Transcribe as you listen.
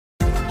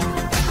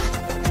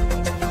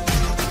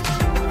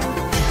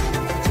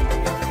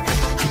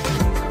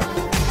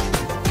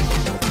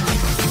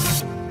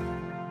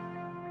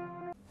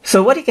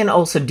So what you can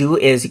also do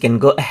is you can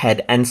go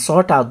ahead and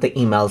sort out the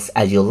emails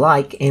as you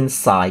like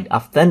inside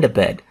of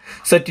Thunderbird.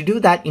 So to do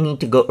that, you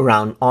need to go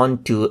around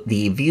onto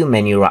the view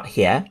menu right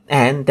here,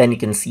 and then you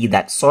can see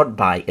that sort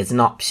by is an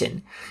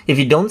option. If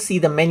you don't see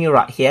the menu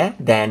right here,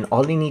 then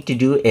all you need to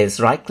do is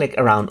right click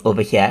around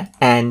over here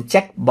and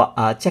check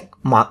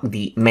mark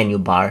the menu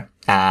bar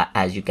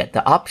as you get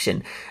the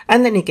option,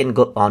 and then you can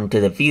go on to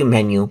the view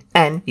menu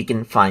and you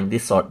can find the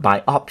sort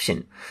by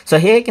option. So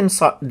here you can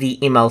sort the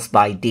emails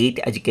by date,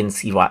 as you can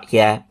see right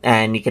here,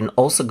 and you can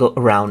also go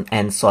around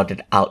and sort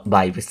it out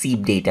by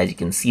receive date, as you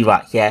can see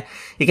right here.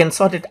 You can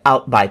sort it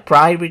out by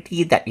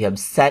priority that you have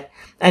set,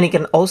 and you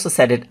can also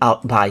set it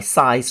out by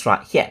size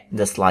right here,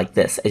 just like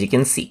this, as you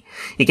can see.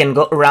 You can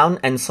go around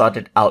and sort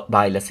it out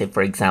by, let's say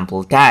for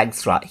example,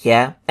 tags right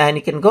here, and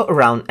you can go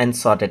around and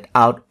sort it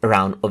out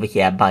around over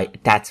here by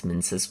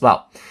attachments as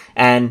well.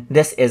 And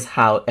this is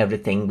how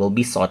everything will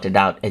be sorted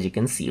out, as you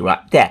can see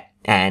right there.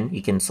 And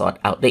you can sort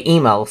out the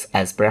emails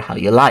as per how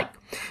you like.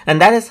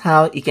 And that is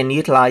how you can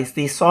utilize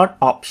the sort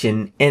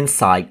option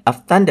inside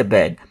of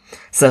Thunderbird.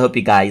 So I hope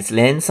you guys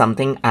learned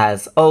something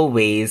as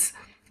always.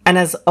 And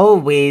as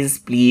always,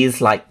 please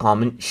like,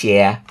 comment,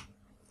 share,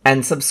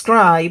 and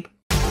subscribe.